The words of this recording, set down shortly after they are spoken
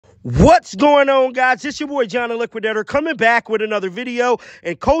What's going on, guys? It's your boy John the Liquidator coming back with another video.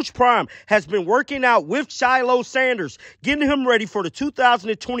 And Coach Prime has been working out with Shilo Sanders, getting him ready for the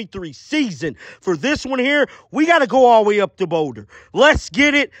 2023 season. For this one here, we got to go all the way up to Boulder. Let's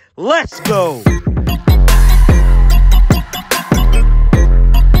get it. Let's go.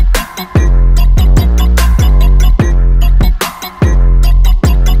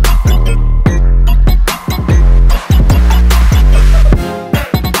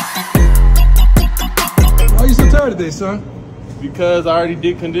 Today, son? Because I already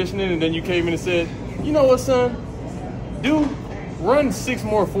did conditioning, and then you came in and said, you know what, son? Run 6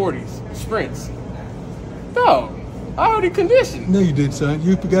 more 40s, sprints. Dog, I already conditioned. No, you did, son.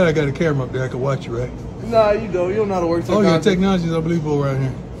 You forgot I got a camera up there. I can watch you, right? Nah, you don't. You don't know how to work technology. Oh, yeah, technology is unbelievable around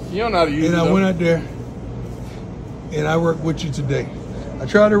here. You don't know how to use it, And I went out there, and I worked with you today. I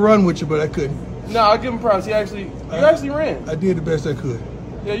tried to run with you, but I couldn't. No, I'll give him props. You actually ran. I did the best I could.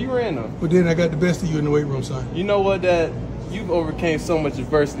 Yeah, you ran though. But then I got the best of you in the weight room, son. You know what, Dad? You've overcame so much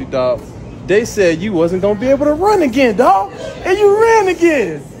adversity, dog. They said you wasn't gonna be able to run again, dog, and you ran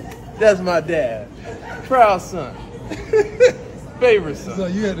again. That's my dad. Proud son. Favorite son. So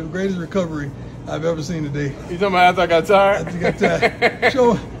you had the greatest recovery I've ever seen today. You talking about after I got tired? After you got tired.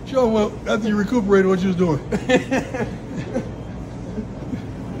 show him what, after you recuperated, what you was doing.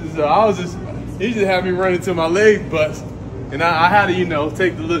 So he just had me run until my legs bust. And I had to,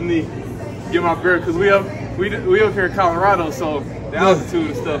 take the little knee, get my bear, because we up here in Colorado, so the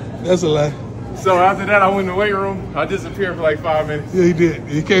altitude and stuff. That's a lie. So after that, I went in the weight room. I disappeared for like 5 minutes. Yeah, he did.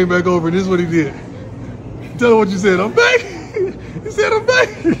 He came back over, and this is what he did. Tell him what you said. I'm back. He said, I'm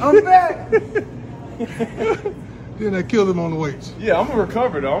back. I'm back. Then I killed him on the weights. Yeah, I'm going to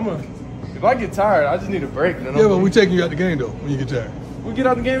recover, though. If I get tired, I just need a break. Yeah, but we taking you out the game, though, when you get tired. We get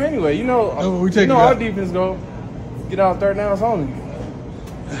out the game anyway. Our defense go. Get out third downs only.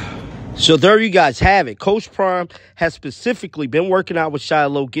 So there you guys have it. Coach Prime has specifically been working out with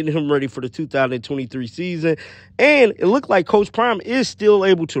Shilo, getting him ready for the 2023 season. And it looked like Coach Prime is still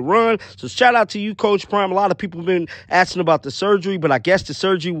able to run. So shout out to you, Coach Prime. A lot of people have been asking about the surgery, but I guess the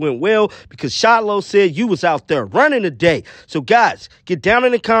surgery went well because Shilo said you was out there running today. So guys, get down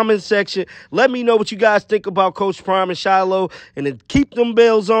in the comment section. Let me know what you guys think about Coach Prime and Shilo. And then keep them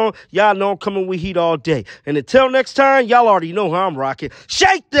bells on. Y'all know I'm coming with heat all day. And until next time, y'all already know how I'm rocking.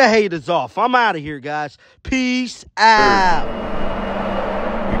 Shake the haters off. I'm out of here, guys. Peace out.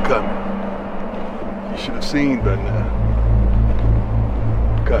 We coming. You should have seen by now.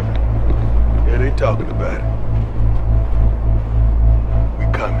 Coming. Yeah, they talking about it. We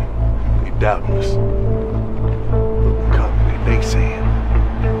coming. They doubting us. But we coming. They saying.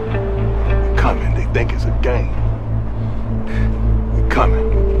 We coming. They think it's a game. We coming.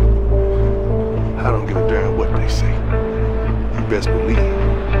 I don't give a damn what they say. You best believe.